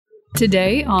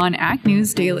Today on Ag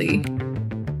News Daily.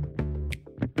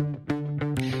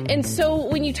 And so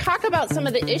when you talk about some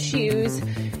of the issues,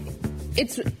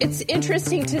 it's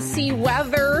interesting to see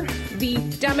whether the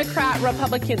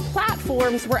Democrat-Republican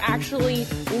platforms were actually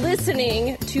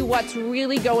listening to what's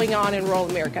really going on in rural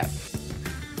America.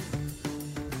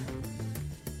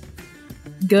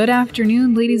 Good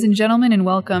afternoon, ladies and gentlemen, and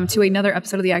welcome to another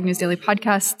episode of the Ag News Daily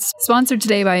podcast, sponsored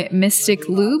today by Mystic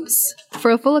Lubes.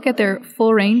 For a full look at their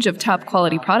full range of top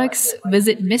quality products,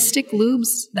 visit Mystic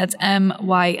Lubes, that's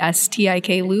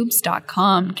MYSTIK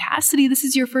Lubes.com. Cassidy, this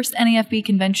is your first NAFB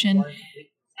convention.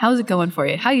 How's it going for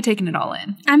you? How are you taking it all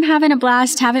in? I'm having a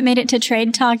blast. Haven't made it to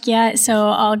Trade Talk yet, so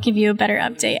I'll give you a better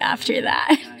update after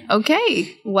that.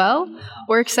 Okay, well,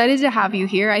 we're excited to have you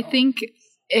here. I think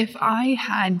if I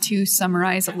had to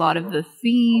summarize a lot of the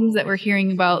themes that we're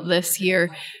hearing about this year,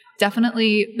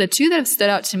 definitely the two that have stood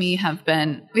out to me have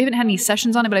been, we haven't had any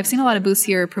sessions on it, but I've seen a lot of booths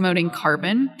here promoting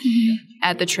carbon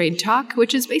at the Trade Talk,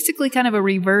 which is basically kind of a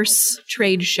reverse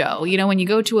trade show. You know, when you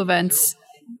go to events,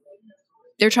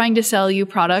 they're trying to sell you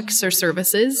products or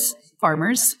services,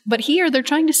 farmers, but here they're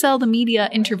trying to sell the media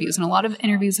interviews, and a lot of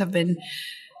interviews have been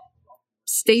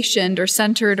stationed or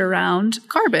centered around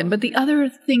carbon. But the other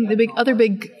thing, the other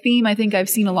big theme I think I've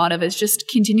seen a lot of is just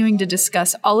continuing to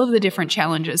discuss all of the different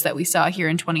challenges that we saw here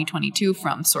in 2022,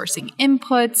 from sourcing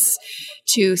inputs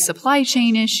to supply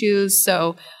chain issues.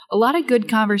 So a lot of good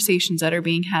conversations that are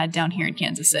being had down here in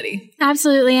Kansas City.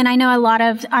 Absolutely. And I know a lot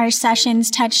of our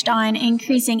sessions touched on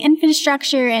increasing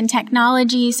infrastructure and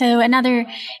technology. So another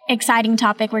exciting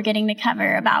topic we're getting to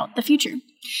cover about the future.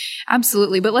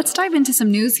 Absolutely. But let's dive into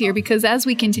some news here, because as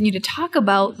we continue to talk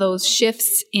about those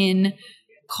shifts in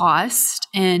cost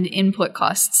and input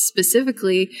costs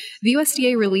specifically, the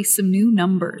USDA released some new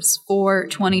numbers for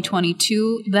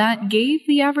 2022 that gave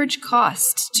the average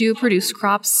cost to produce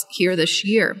crops here this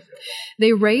year.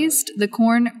 They raised the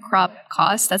corn crop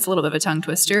cost, that's a little bit of a tongue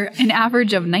twister, an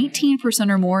average of 19%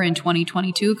 or more in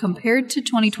 2022 compared to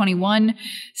 2021,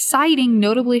 citing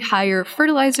notably higher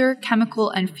fertilizer, chemical,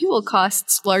 and fuel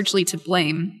costs largely to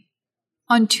blame.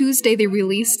 On Tuesday, they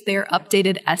released their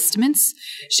updated estimates,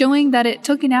 showing that it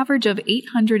took an average of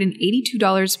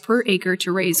 $882 per acre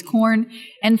to raise corn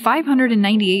and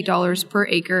 $598 per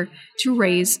acre to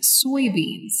raise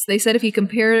soybeans. They said if you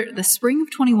compare the spring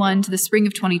of 21 to the spring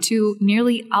of 22,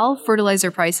 nearly all fertilizer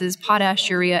prices, potash,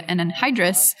 urea, and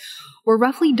anhydrous, were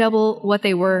roughly double what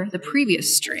they were the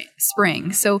previous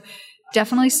spring. So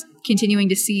definitely continuing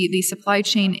to see the supply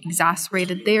chain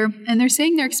exacerbated there. And they're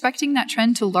saying they're expecting that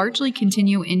trend to largely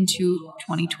continue into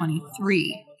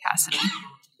 2023, Cassidy.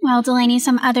 Well, Delaney,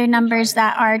 some other numbers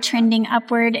that are trending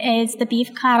upward is the beef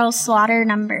cattle slaughter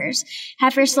numbers.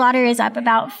 Heifer slaughter is up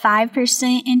about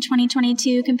 5% in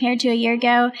 2022 compared to a year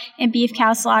ago, and beef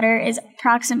cow slaughter is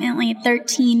approximately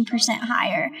 13%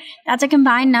 higher. That's a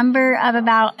combined number of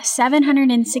about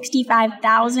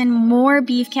 765,000 more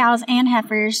beef cows and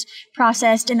heifers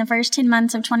processed in the first 10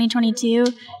 months of 2022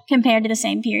 compared to the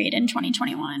same period in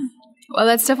 2021. Well,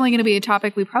 that's definitely going to be a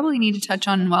topic we probably need to touch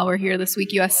on while we're here this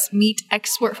week. U.S. Meat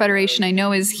Export Federation, I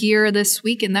know, is here this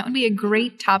week, and that would be a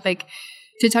great topic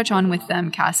to touch on with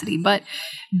them, Cassidy. But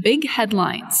big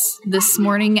headlines this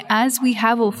morning as we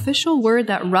have official word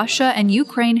that Russia and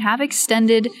Ukraine have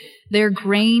extended their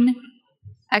grain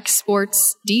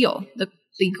exports deal, the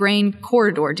grain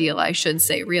corridor deal, I should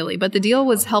say, really. But the deal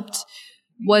was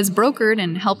brokered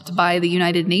and helped by the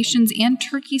United Nations and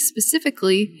Turkey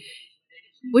specifically,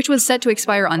 which was set to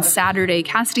expire on Saturday.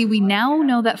 Cassidy, we now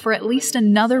know that for at least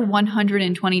another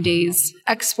 120 days,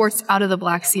 exports out of the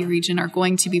Black Sea region are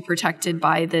going to be protected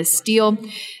by this deal.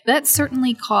 That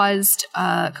certainly caused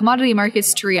commodity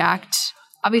markets to react,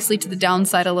 obviously, to the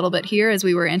downside a little bit here, as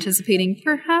we were anticipating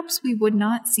perhaps we would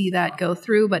not see that go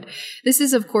through. But this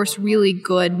is, of course, really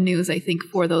good news, I think,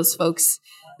 for those folks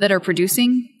that are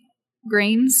producing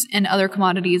grains and other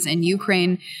commodities in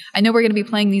Ukraine. I know we're going to be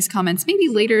playing these comments maybe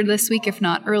later this week, if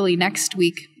not early next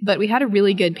week, but we had a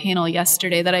really good panel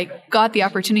yesterday that I got the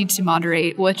opportunity to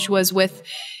moderate, which was with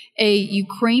a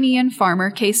Ukrainian farmer,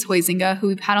 Case Huizinga, who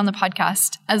we've had on the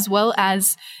podcast, as well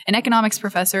as an economics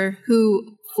professor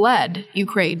who fled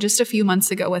Ukraine just a few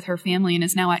months ago with her family and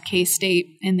is now at K-State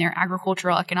in their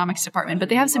agricultural economics department. But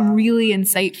they have some really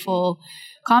insightful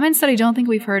comments that I don't think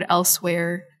we've heard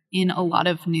elsewhere in a lot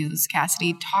of news,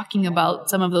 Cassidy, talking about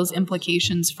some of those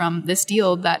implications from this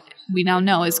deal that we now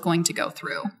know is going to go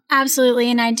through.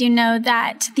 Absolutely. And I do know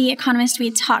that the economist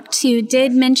we talked to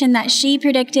did mention that she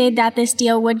predicted that this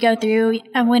deal would go through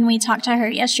when we talked to her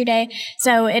yesterday.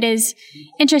 So it is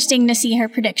interesting to see her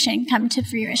prediction come to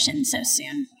fruition so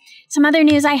soon. Some other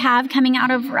news I have coming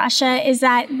out of Russia is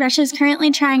that Russia is currently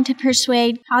trying to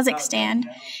persuade Kazakhstan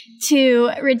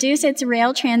to reduce its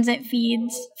rail transit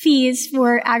fees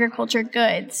for agriculture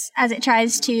goods as it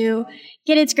tries to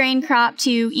get its grain crop to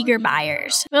eager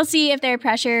buyers. We'll see if their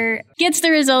pressure gets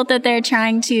the result that they're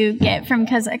trying to get from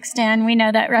Kazakhstan. We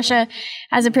know that Russia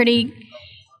has a pretty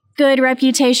good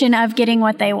reputation of getting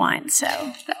what they want. So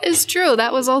that is true.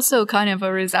 That was also kind of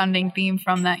a resounding theme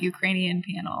from that Ukrainian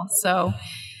panel.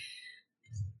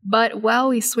 But while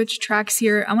we switch tracks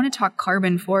here, I want to talk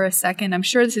carbon for a second. I'm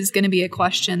sure this is going to be a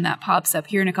question that pops up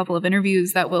here in a couple of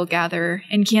interviews that we'll gather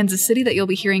in Kansas City that you'll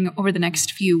be hearing over the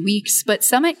next few weeks. But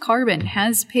Summit Carbon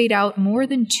has paid out more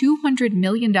than $200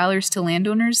 million to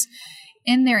landowners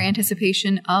in their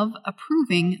anticipation of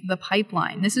approving the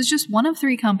pipeline. This is just one of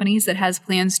 3 companies that has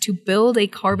plans to build a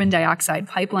carbon dioxide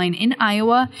pipeline in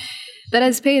Iowa that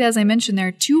has paid, as I mentioned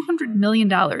there, $200 million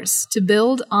to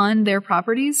build on their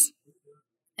properties.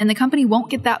 And the company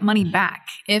won't get that money back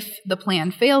if the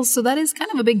plan fails. So that is kind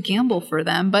of a big gamble for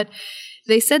them. But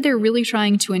they said they're really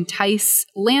trying to entice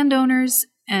landowners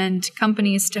and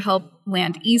companies to help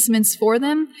land easements for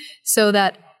them so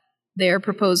that their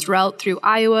proposed route through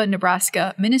Iowa,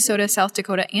 Nebraska, Minnesota, South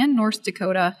Dakota, and North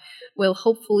Dakota will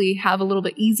hopefully have a little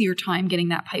bit easier time getting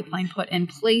that pipeline put in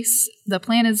place. The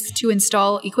plan is to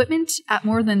install equipment at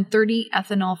more than 30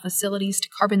 ethanol facilities to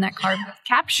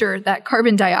capture that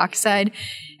carbon dioxide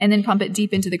and then pump it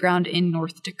deep into the ground in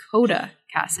North Dakota,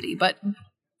 Cassidy. But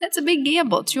that's a big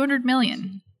gamble, $200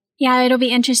 million. Yeah, it'll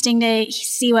be interesting to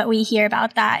see what we hear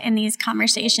about that in these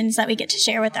conversations that we get to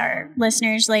share with our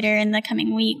listeners later in the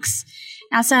coming weeks.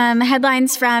 Now, some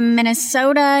headlines from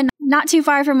Minnesota. Not too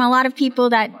far from a lot of people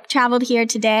that traveled here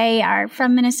today are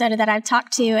from Minnesota that I've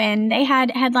talked to, and they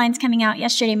had headlines coming out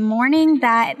yesterday morning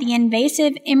that the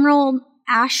invasive emerald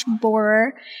ash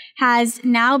borer has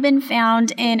now been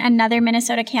found in another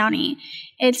Minnesota county.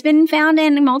 It's been found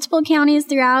in multiple counties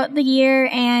throughout the year,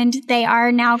 and they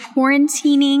are now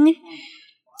quarantining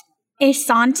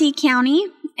Isanti County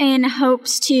in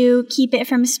hopes to keep it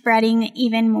from spreading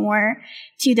even more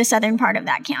to the southern part of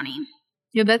that county.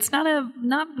 Yeah, that's not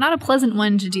a pleasant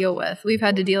one to deal with. We've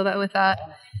had to deal with that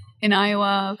in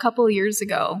Iowa a couple of years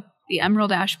ago. The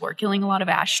emerald ash borer killing a lot of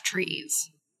ash trees.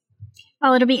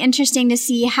 Well, it'll be interesting to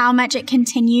see how much it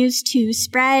continues to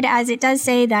spread, as it does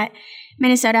say that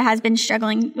Minnesota has been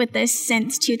struggling with this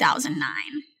since 2009.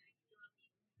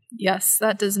 Yes,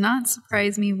 that does not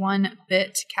surprise me one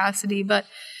bit, Cassidy. But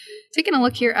taking a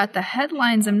look here at the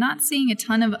headlines, I'm not seeing a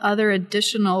ton of other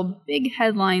additional big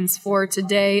headlines for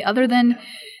today, other than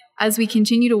as we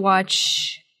continue to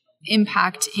watch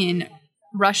impact in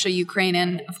Russia, Ukraine,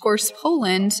 and of course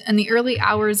Poland. In the early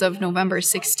hours of November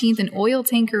 16th, an oil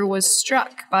tanker was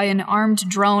struck by an armed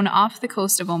drone off the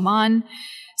coast of Oman.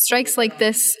 Strikes like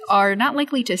this are not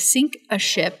likely to sink a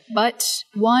ship, but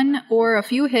one or a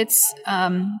few hits,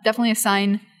 definitely a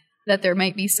sign that there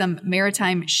might be some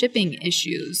maritime shipping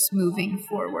issues moving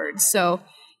forward. So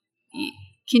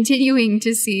continuing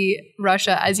to see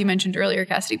Russia, as you mentioned earlier,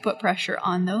 Cassidy, put pressure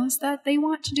on those that they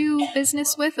want to do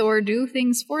business with or do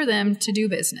things for them to do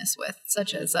business with,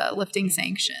 such as lifting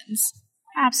sanctions.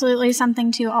 Absolutely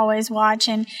something to always watch.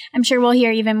 And I'm sure we'll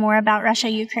hear even more about Russia,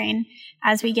 Ukraine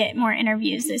as we get more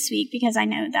interviews this week, because I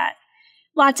know that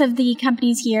lots of the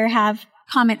companies here have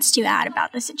comments to add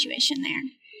about the situation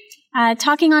there.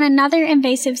 Talking on another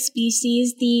invasive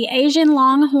species, the Asian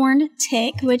longhorned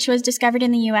tick, which was discovered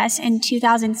in the U.S. in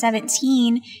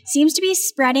 2017, seems to be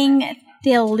spreading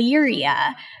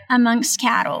theileria amongst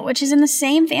cattle, which is in the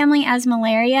same family as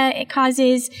malaria. It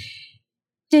causes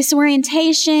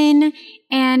disorientation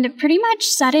and pretty much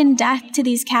sudden death to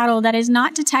these cattle that is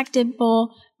not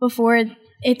detectable before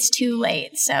it's too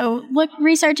late. So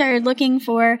researchers are looking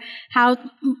for how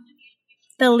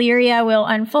theileria will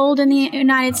unfold in the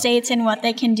United States and what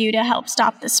they can do to help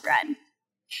stop the spread.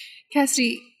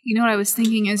 Cassidy, you know what I was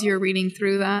thinking as you were reading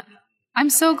through that? I'm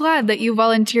so glad that you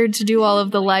volunteered to do all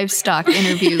of the livestock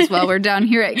interviews while we're down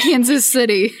here at Kansas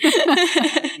City.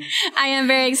 I am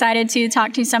very excited to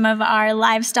talk to some of our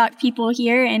livestock people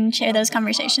here and share those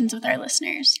conversations with our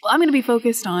listeners. Well, I'm going to be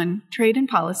focused on trade and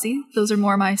policy. Those are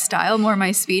more my style, more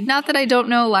my speed. Not that I don't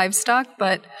know livestock,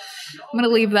 but I'm going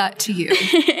to leave that to you.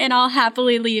 And I'll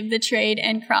happily leave the trade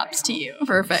and crops to you.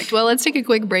 Perfect. Well, let's take a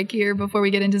quick break here before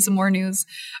we get into some more news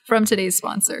from today's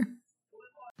sponsor.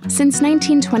 Since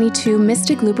 1922,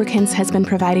 Mystic Lubricants has been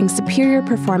providing superior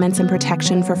performance and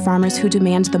protection for farmers who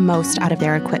demand the most out of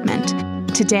their equipment.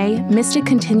 Today, Mystic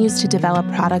continues to develop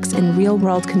products in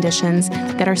real-world conditions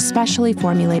that are specially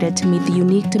formulated to meet the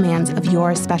unique demands of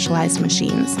your specialized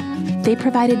machines. They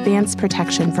provide advanced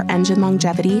protection for engine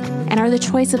longevity and are the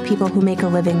choice of people who make a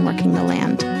living working the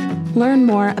land. Learn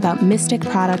more about Mystic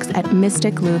products at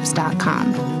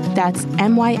mysticlubes.com. That's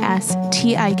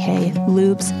MYSTIK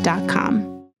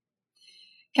lubes.com.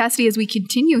 Cassidy, as we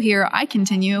continue here, I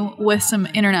continue with some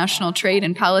international trade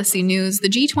and policy news. The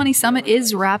G20 summit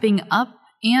is wrapping up,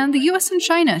 and the U.S. and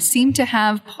China seem to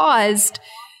have paused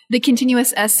the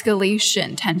continuous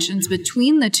escalation tensions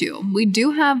between the two. We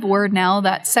do have word now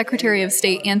that Secretary of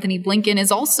State Anthony Blinken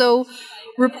is also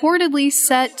reportedly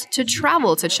set to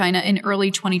travel to China in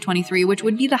early 2023, which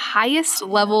would be the highest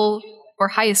level or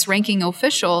highest ranking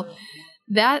official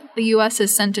that the U.S.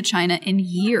 has sent to China in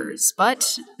years.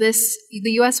 But the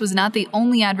U.S. was not the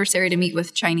only adversary to meet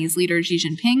with Chinese leader Xi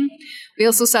Jinping. We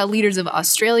also saw leaders of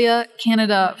Australia,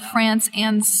 Canada, France,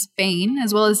 and Spain,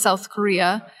 as well as South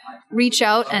Korea, reach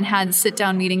out and had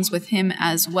sit-down meetings with him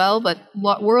as well. But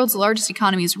world's largest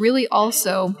economies really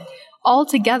also all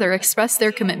together expressed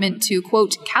their commitment to,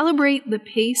 quote, calibrate the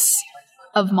pace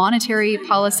of monetary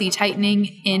policy tightening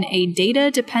in a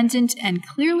data-dependent and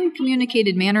clearly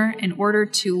communicated manner in order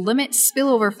to limit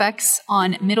spillover effects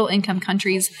on middle-income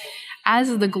countries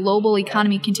as the global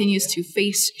economy continues to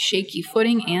face shaky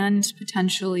footing and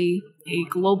potentially a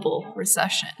global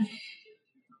recession.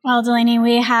 Well, Delaney,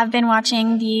 we have been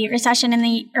watching the recession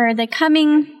the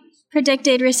coming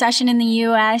predicted recession in the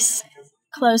U.S.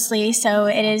 closely, so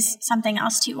it is something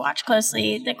else to watch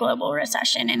closely, the global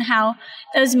recession and how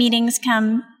those meetings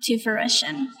come to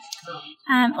fruition.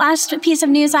 Last piece of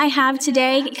news I have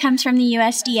today comes from the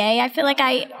USDA. I feel like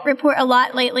I report a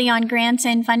lot lately on grants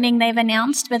and funding they've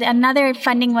announced, but another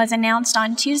funding was announced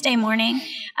on Tuesday morning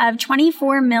of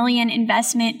 $24 million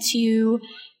investment to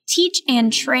teach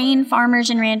and train farmers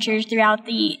and ranchers throughout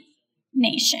the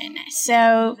nation.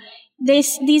 So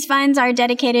these funds are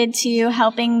dedicated to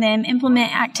helping them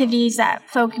implement activities that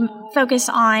focus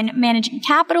on managing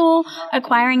capital,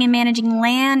 acquiring and managing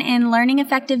land, and learning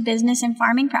effective business and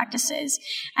farming practices.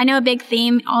 I know a big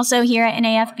theme also here at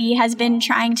NAFB has been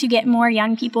trying to get more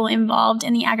young people involved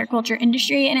in the agriculture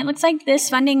industry, and it looks like this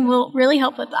funding will really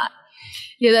help with that.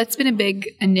 Yeah, that's been a big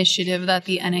initiative that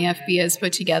the NAFB has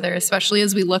put together, especially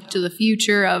as we look to the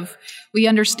future of, we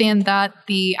understand that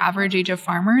the average age of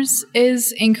farmers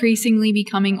is increasingly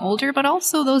becoming older, but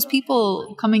also those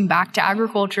people coming back to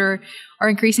agriculture are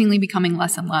increasingly becoming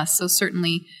less and less. So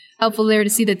certainly helpful there to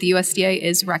see that the USDA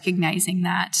is recognizing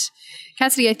that.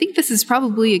 Cassidy, I think this is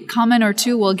probably a comment or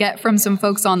two we'll get from some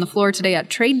folks on the floor today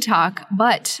at Trade Talk,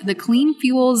 but the Clean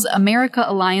Fuels America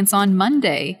Alliance on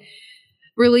Monday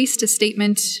released a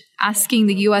statement asking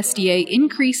the USDA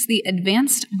increase the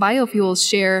advanced biofuels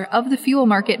share of the fuel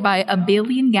market by 1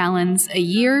 billion gallons a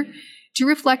year to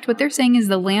reflect what they're saying is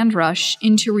the land rush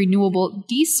into renewable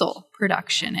diesel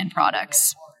production and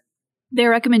products. Their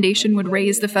recommendation would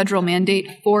raise the federal mandate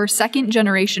for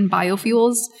second-generation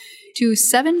biofuels to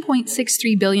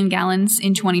 7.63 billion gallons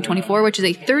in 2024, which is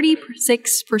a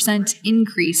 36%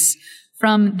 increase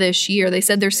from this year. They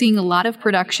said they're seeing a lot of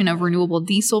production of renewable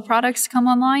diesel products come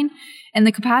online, and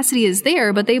the capacity is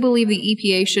there, but they believe the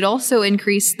EPA should also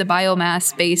increase the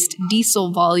biomass-based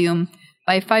diesel volume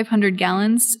by 500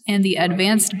 gallons and the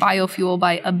advanced biofuel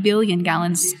by 1 billion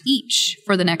gallons each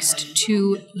for the next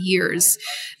 2 years.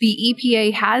 The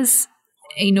EPA has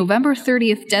a November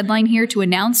 30th deadline here to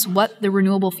announce what the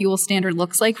renewable fuel standard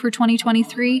looks like for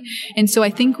 2023. And so I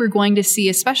think we're going to see,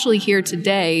 especially here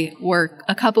today, or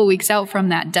a couple weeks out from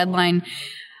that deadline,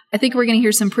 I think we're going to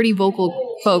hear some pretty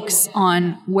vocal folks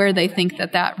on where they think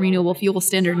that renewable fuel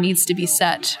standard needs to be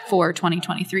set for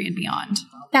 2023 and beyond.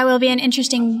 That will be an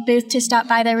interesting booth to stop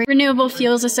by, the Renewable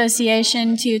Fuels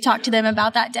Association, to talk to them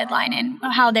about that deadline and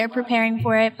how they're preparing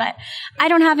for it. But I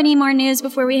don't have any more news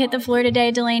before we hit the floor today.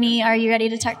 Delaney, are you ready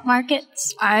to talk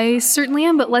markets? I certainly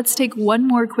am, but let's take one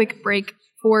more quick break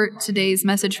for today's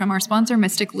message from our sponsor,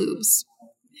 Mystic Lubes.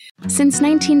 Since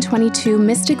 1922,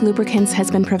 Mystic Lubricants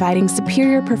has been providing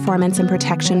superior performance and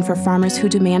protection for farmers who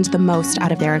demand the most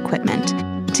out of their equipment.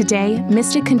 Today,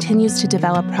 Mystic continues to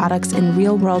develop products in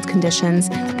real-world conditions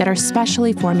that are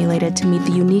specially formulated to meet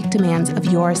the unique demands of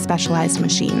your specialized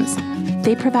machines.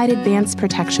 They provide advanced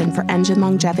protection for engine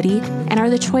longevity and are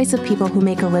the choice of people who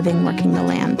make a living working the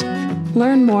land.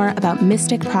 Learn more about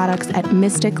Mystic products at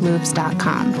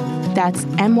mysticlubes.com. That's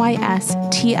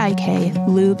MYSTIK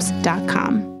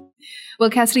lubes.com. Well,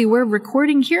 Cassidy, we're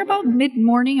recording here about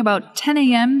mid-morning, about 10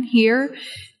 a.m. here.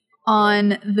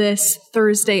 on this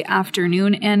Thursday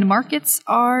afternoon, and markets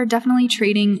are definitely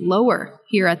trading lower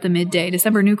here at the midday.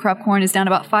 December new crop corn is down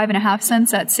about 5.5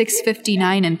 cents at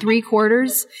 $6.59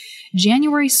 3/4.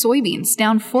 January soybeans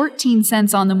down 14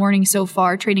 cents on the morning so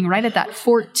far, trading right at that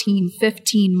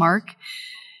 $14.15 mark.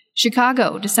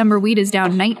 Chicago December wheat is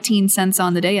down 19 cents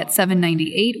on the day at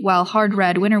 $7.98, while hard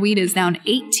red winter wheat is down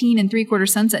 18 3/4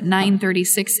 cents at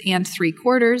 $9.36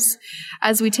 3/4.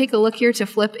 As we take a look here to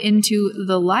flip into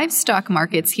the livestock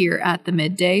markets here at the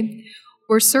midday,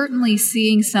 we're certainly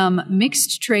seeing some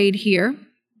mixed trade here.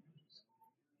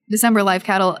 December live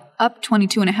cattle up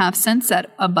 22.5 cents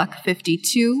at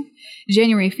 $1.52.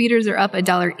 January feeders are up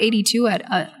 $1.82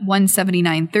 at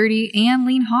 $179.30, and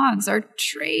lean hogs are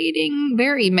trading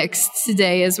very mixed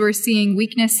today as we're seeing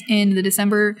weakness in the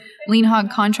December lean hog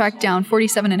contract down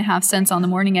 47.5 cents on the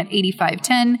morning at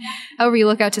 $85.10. However, you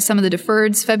look out to some of the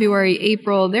deferreds, February,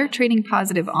 April, they're trading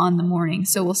positive on the morning.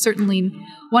 So we'll certainly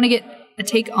want to get a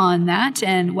take on that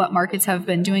and what markets have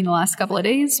been doing the last couple of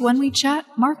days when we chat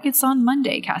markets on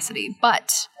Monday, Cassidy.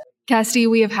 But Cassidy,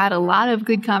 we have had a lot of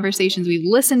good conversations. We've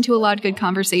listened to a lot of good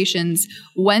conversations.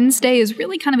 Wednesday is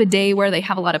really kind of a day where they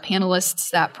have a lot of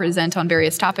panelists that present on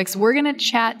various topics. We're going to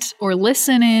chat or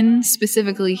listen in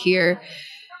specifically here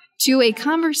to a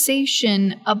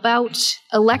conversation about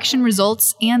election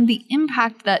results and the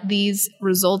impact that these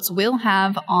results will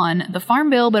have on the Farm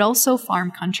Bill, but also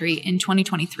farm country in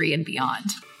 2023 and beyond.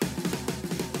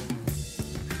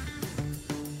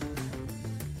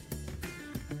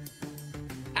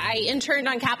 I interned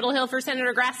on Capitol Hill for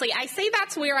Senator Grassley. I say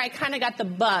that's where I kind of got the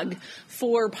bug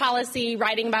for policy,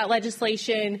 writing about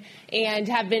legislation, and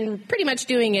have been pretty much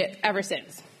doing it ever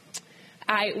since.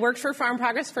 I worked for Farm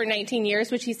Progress for 19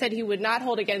 years, which he said he would not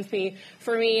hold against me.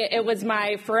 For me, it was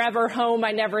my forever home.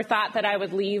 I never thought that I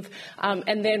would leave.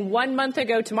 And then 1 month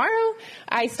ago tomorrow,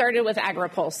 I started with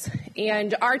AgriPulse.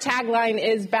 And our tagline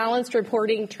is balanced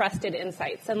reporting, trusted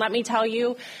insights. And let me tell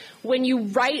you, when you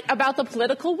write about the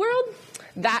political world,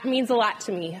 that means a lot to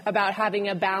me about having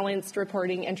a balanced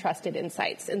reporting and trusted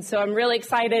insights. And so I'm really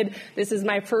excited. This is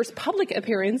my first public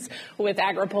appearance with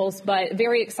AgriPulse, but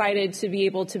very excited to be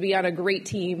able to be on a great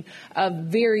team of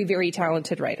very, very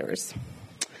talented writers.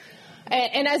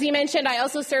 And as you mentioned, I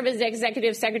also serve as the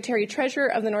Executive Secretary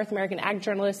Treasurer of the North American Ag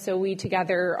Journalists, so we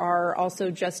together are also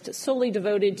just solely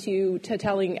devoted to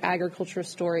telling agriculture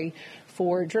story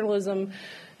for journalism.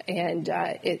 And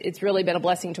it's really been a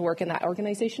blessing to work in that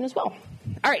organization as well.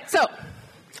 All right, so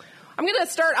I'm going to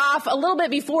start off a little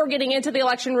bit before getting into the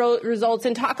election results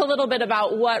and talk a little bit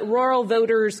about what rural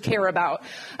voters care about.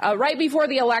 Right before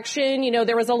the election,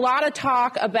 there was a lot of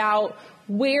talk about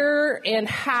where and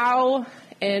how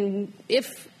and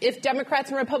if Democrats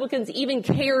and Republicans even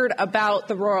cared about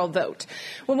the rural vote.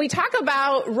 When we talk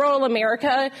about rural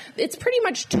America, it's pretty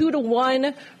much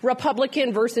 2-to-1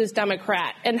 Republican versus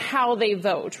Democrat and how they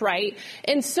vote, right?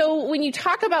 And so when you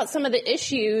talk about some of the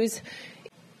issues,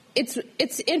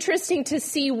 it's interesting to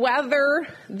see whether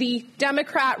the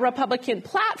Democrat-Republican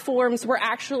platforms were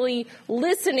actually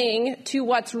listening to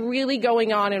what's really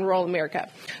going on in rural America.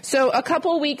 So a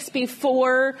couple weeks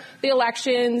before the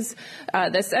elections,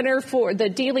 the Center for the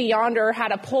Daily Yonder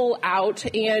had a poll out,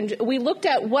 and we looked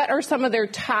at what are some of their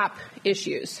top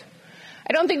issues.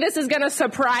 I don't think this is going to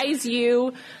surprise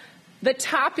you. The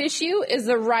top issue is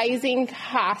the rising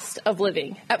cost of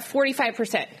living at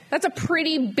 45%. That's a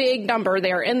pretty big number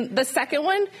there. And the second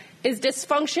one is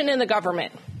dysfunction in the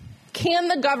government. Can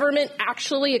the government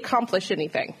actually accomplish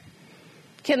anything?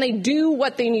 Can they do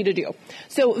what they need to do?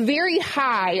 So very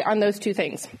high on those two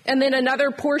things. And then another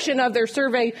portion of their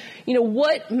survey,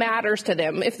 what matters to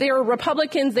them? If they were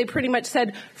Republicans, they pretty much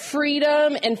said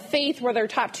freedom and faith were their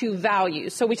top two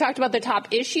values. So we talked about the top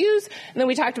issues, and then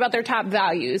we talked about their top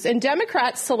values. And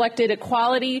Democrats selected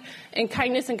equality and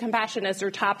kindness and compassion as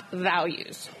their top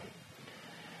values.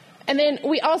 And then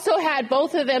we also had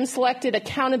both of them selected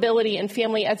accountability and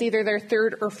family as either their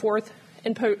third or fourth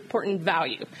important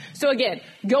value. So again,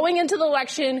 going into the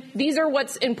election, these are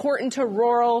what's important to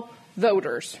rural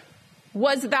voters.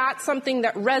 Was that something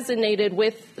that resonated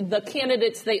with the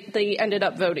candidates they ended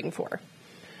up voting for?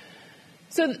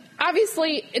 So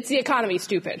obviously, it's the economy,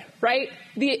 stupid, right?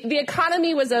 The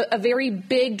economy was a very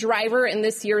big driver in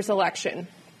this year's election.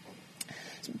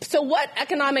 So what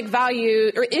economic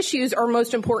value or issues are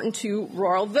most important to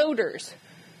rural voters?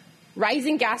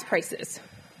 Rising gas prices.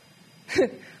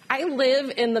 I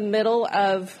live in the middle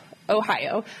of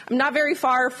Ohio. I'm not very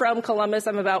far from Columbus.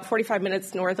 I'm about 45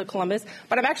 minutes north of Columbus,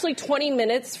 but I'm actually 20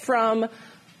 minutes from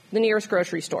the nearest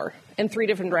grocery store in 3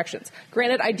 different directions.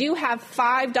 Granted, I do have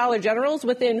 $5 Generals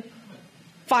within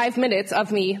 5 minutes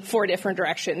of me 4 different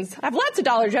directions. I have lots of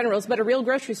Dollar Generals, but a real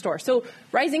grocery store. So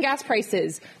rising gas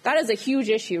prices, that is a huge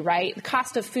issue, right? The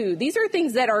cost of food. These are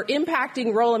things that are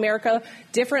impacting rural America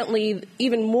differently,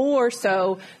 even more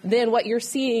so than what you're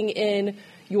seeing in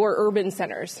your urban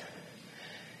centers.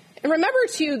 And remember,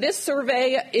 too, this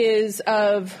survey is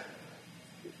of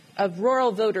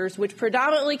rural voters, which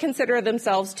predominantly consider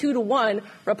themselves 2-to-1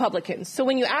 Republicans. So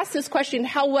when you ask this question,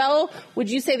 how well would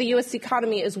you say the U.S.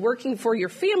 economy is working for your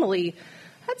family?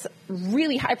 That's a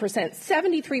really high percent.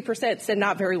 73% said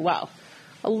not very well.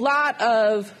 A lot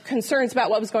of concerns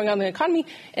about what was going on in the economy.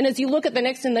 And as you look at the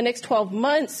next 12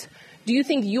 months, do you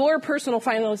think your personal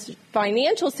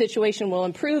financial situation will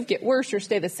improve, get worse, or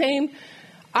stay the same?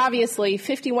 Obviously,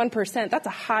 51%, that's a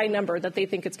high number that they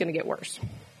think it's going to get worse.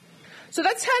 So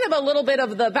that's kind of a little bit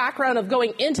of the background of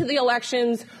going into the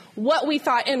elections, what we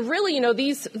thought. And really,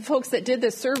 these folks that did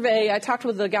this survey, I talked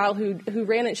with the gal who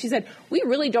ran it. She said, we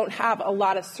really don't have a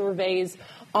lot of surveys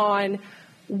on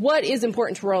what is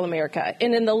important to rural America.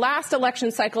 And in the last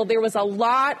election cycle, there was a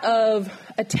lot of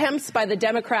attempts by the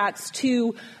Democrats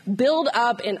to build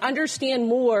up and understand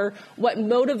more what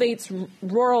motivates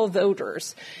rural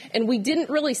voters. And we didn't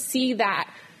really see that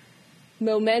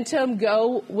momentum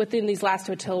go within these last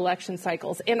 2 election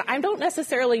cycles. And I don't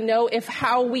necessarily know if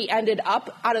how we ended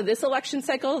up out of this election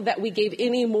cycle that we gave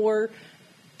any more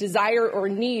desire or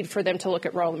need for them to look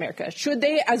at rural America. Should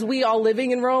they, as we all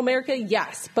living in rural America?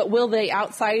 Yes. But will they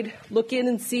outside look in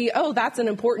and see, oh, that's an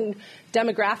important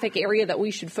demographic area that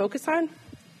we should focus on?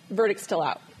 Verdict's still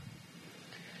out.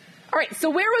 All right,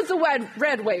 so where was the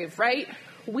red wave, right?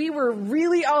 We were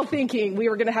really all thinking we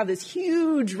were going to have this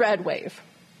huge red wave.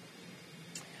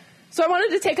 So I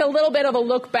wanted to take a little bit of a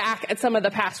look back at some of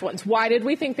the past ones. Why did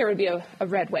we think there would be a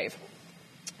red wave?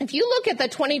 If you look at the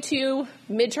 22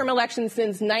 midterm elections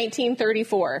since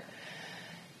 1934,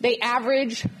 they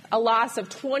average a loss of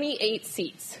 28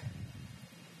 seats,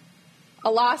 a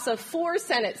loss of 4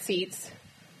 Senate seats.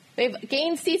 They've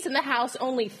gained seats in the House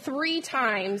only 3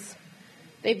 times.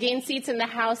 They've gained seats in the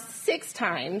House 6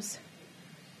 times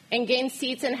and gained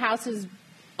seats in houses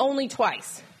only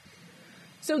twice.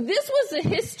 So this was the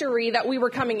history that we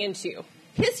were coming into.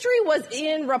 History was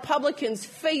in Republicans'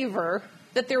 favor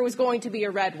that there was going to be a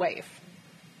red wave.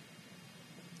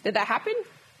 Did that happen?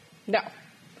 No.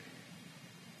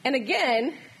 And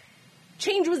again,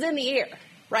 change was in the air,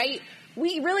 right?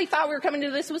 We really thought we were coming to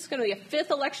this was going to be a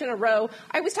 5th election in a row.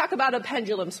 I always talk about a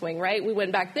pendulum swing, right? We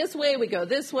went back this way, we go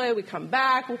this way, we come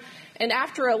back. And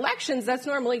after elections, that's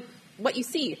normally what you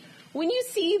see. When you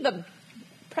see the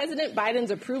President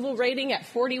Biden's approval rating at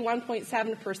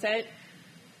 41.7%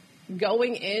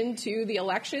 going into the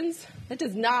elections, that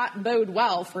does not bode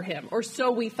well for him, or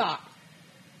so we thought.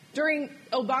 During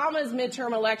Obama's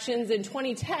midterm elections in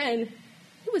 2010,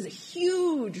 it was a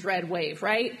huge red wave,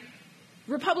 right?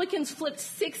 Republicans flipped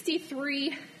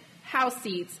 63 House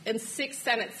seats and 6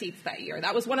 Senate seats that year.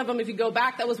 That was one of them. If you go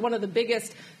back, that was one of the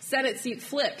biggest Senate seat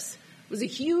flips. It was a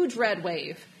huge red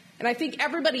wave. And I think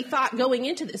everybody thought going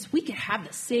into this, we could have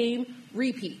the same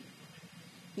repeat.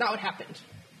 Not what happened.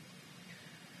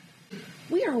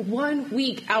 We are 1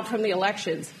 week out from the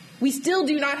elections. We still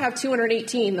do not have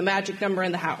 218, the magic number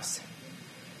in the House.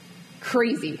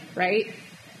 Crazy, right?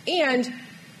 And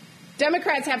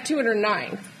Democrats have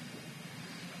 209.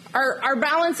 Our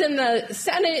balance in the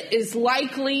Senate is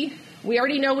likely, we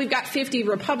already know we've got 50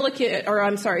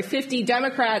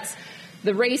 Democrats.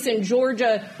 The race in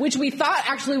Georgia, which we thought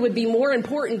actually would be more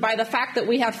important by the fact that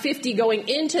we have 50 going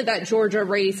into that Georgia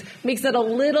race, makes it a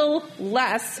little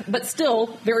less, but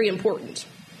still very important.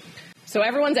 So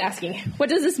everyone's asking, what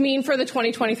does this mean for the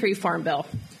 2023 Farm Bill?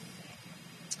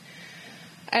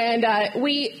 And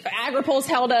AgriPulse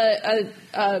held a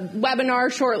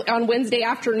webinar on Wednesday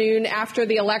afternoon after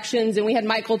the elections, and we had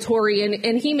Michael Torrey,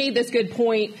 and he made this good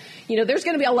point. There's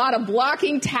going to be a lot of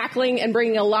blocking, tackling, and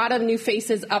bringing a lot of new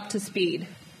faces up to speed.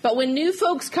 But when new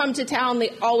folks come to town,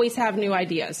 they always have new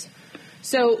ideas.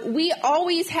 So we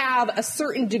always have a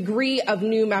certain degree of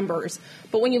new members.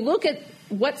 But when you look at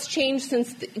what's changed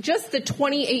since just the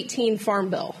 2018 Farm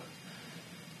Bill,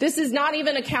 this is not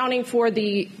even accounting for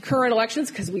the current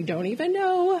elections because we don't even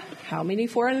know how many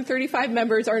 435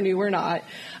 members are new or not.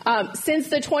 Since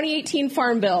the 2018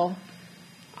 Farm Bill,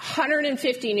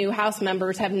 150 new House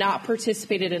members have not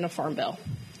participated in a Farm Bill.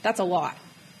 That's a lot.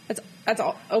 That's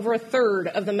over a third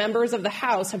of the members of the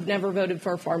House have never voted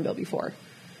for a Farm Bill before.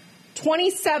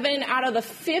 27 out of the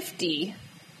 50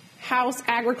 House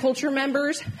agriculture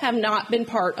members have not been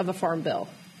part of a Farm Bill.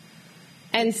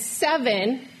 And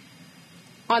 7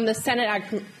 on the Senate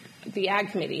Ag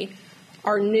Committee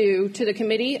are new to the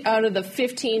committee out of the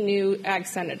 15 new ag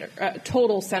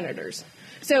total senators.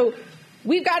 So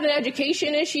we've got an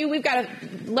education issue. We've got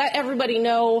to let everybody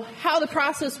know how the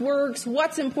process works,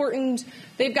 what's important.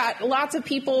 They've got lots of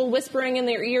people whispering in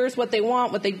their ears what they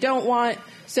want, what they don't want.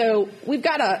 So we've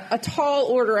got a tall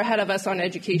order ahead of us on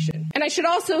education. And I should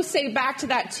also say back to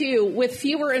that, too, with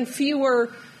fewer and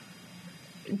fewer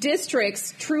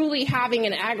districts truly having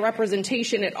an ag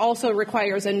representation, it also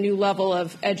requires a new level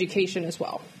of education as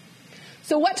well.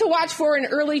 So what to watch for in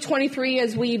early 23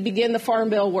 as we begin the Farm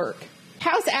Bill work?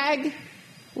 House Ag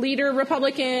Leader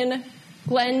Republican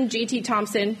Glenn G.T.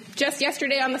 Thompson, just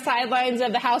yesterday on the sidelines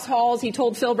of the House halls, he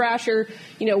told Phil Brasher,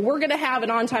 we're going to have an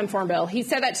on-time Farm Bill. He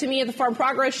said that to me at the Farm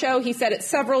Progress Show. He said it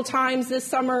several times this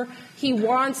summer. He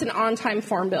wants an on-time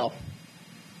Farm Bill.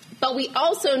 But we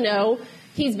also know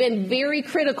he's been very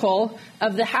critical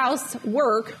of the House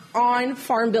work on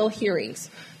Farm Bill hearings.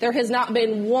 There has not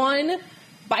been one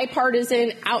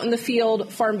bipartisan out in the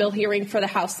field Farm Bill hearing for the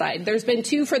House side. There's been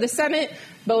two for the Senate.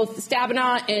 Both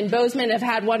Stabenow and Bozeman have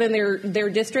had one in their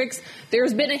districts.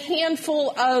 There's been a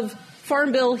handful of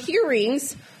Farm Bill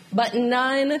hearings, but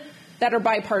none that are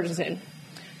bipartisan.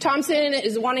 Thompson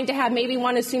is wanting to have maybe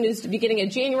one as soon as the beginning of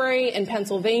January in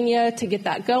Pennsylvania to get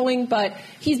that going, but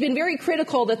he's been very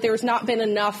critical that there's not been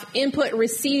enough input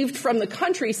received from the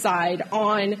countryside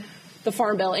on the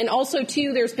Farm Bill. And also,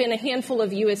 too, there's been a handful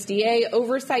of USDA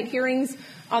oversight hearings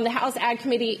on the House Ag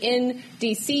Committee in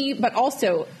D.C., but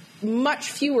also much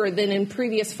fewer than in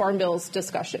previous Farm Bills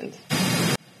discussions.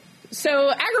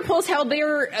 So AgriPulse held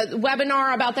their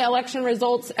webinar about the election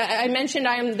results. I mentioned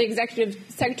I am the Executive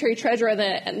Secretary-Treasurer of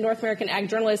the North American Ag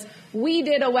Journalists. We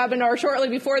did a webinar shortly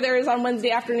before theirs on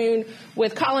Wednesday afternoon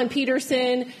with Colin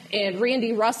Peterson and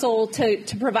Randy Russell to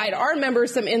provide our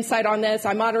members some insight on this.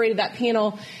 I moderated that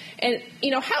panel. And,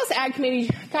 House Ag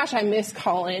Committee, gosh, I miss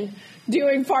Colin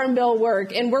doing Farm Bill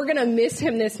work, and we're going to miss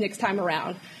him this next time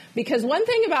around. Because one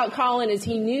thing about Colin is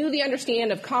he knew the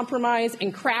understanding of compromise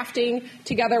and crafting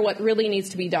together what really needs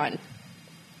to be done.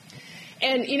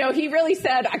 And, he really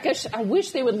said, I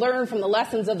wish they would learn from the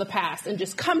lessons of the past and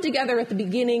just come together at the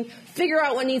beginning, figure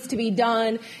out what needs to be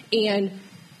done, and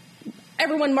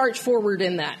everyone march forward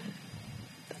in that.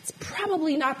 That's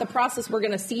probably not the process we're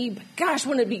going to see, but gosh,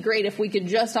 wouldn't it be great if we could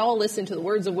just all listen to the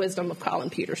words of wisdom of Colin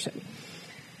Peterson.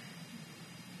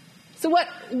 So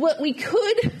what we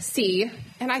could see,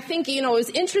 and I think, it was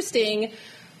interesting,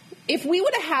 if we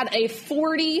would have had a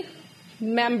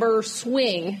 40-member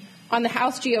swing on the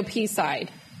House GOP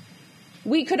side,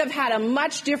 we could have had a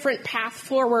much different path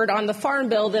forward on the Farm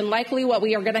Bill than likely what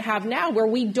we are going to have now, where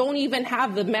we don't even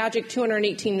have the magic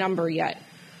 218 number yet.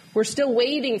 We're still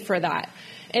waiting for that.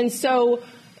 And so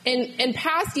in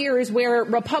past years where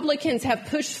Republicans have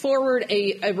pushed forward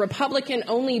a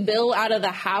Republican-only bill out of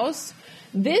the House,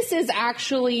 this is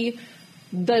actually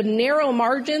the narrow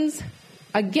margins,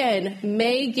 again,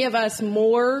 may give us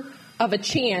more of a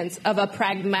chance of a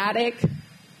pragmatic,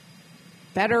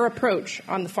 better approach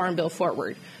on the Farm Bill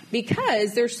forward.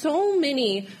 Because there's so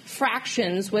many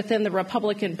fractions within the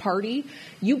Republican Party,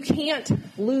 you can't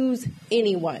lose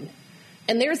anyone.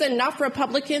 And there's enough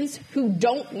Republicans who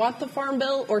don't want the Farm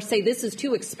Bill or say this is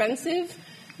too expensive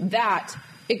that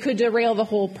it could derail the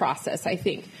whole process, I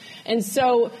think. And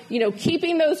so,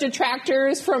 keeping those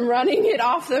detractors from running it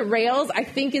off the rails, I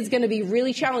think is going to be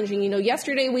really challenging.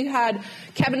 Yesterday we had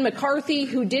Kevin McCarthy,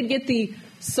 who did get the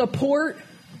support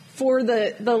for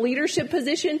the leadership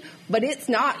position, but it's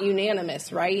not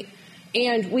unanimous, right?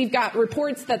 And we've got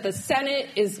reports that the Senate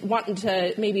is wanting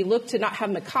to maybe look to not have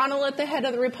McConnell at the head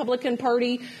of the Republican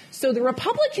Party. So the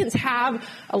Republicans have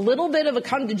a little bit of a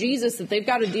come to Jesus that they've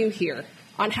got to do here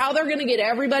on how they're going to get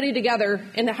everybody together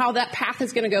and how that path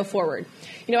is going to go forward.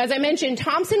 As I mentioned,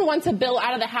 Thompson wants a bill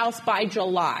out of the House by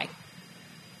July.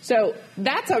 So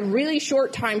that's a really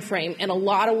short time frame and a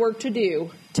lot of work to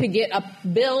do to get a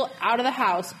bill out of the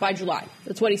House by July.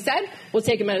 That's what he said. We'll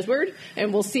take him at his word,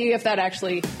 and we'll see if that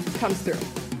actually comes through.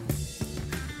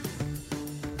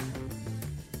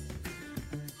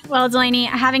 Well, Delaney,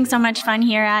 having so much fun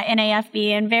here at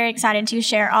NAFB and very excited to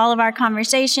share all of our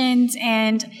conversations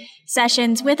and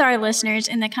sessions with our listeners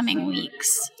in the coming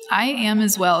weeks. I am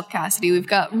as well, Cassidy. We've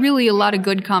got really a lot of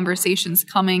good conversations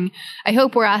coming. I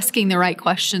hope we're asking the right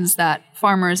questions that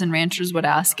farmers and ranchers would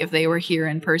ask if they were here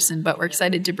in person, but we're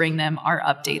excited to bring them our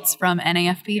updates from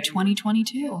NAFB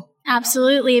 2022.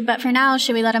 Absolutely. But for now,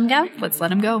 should we let them go? Let's let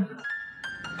them go.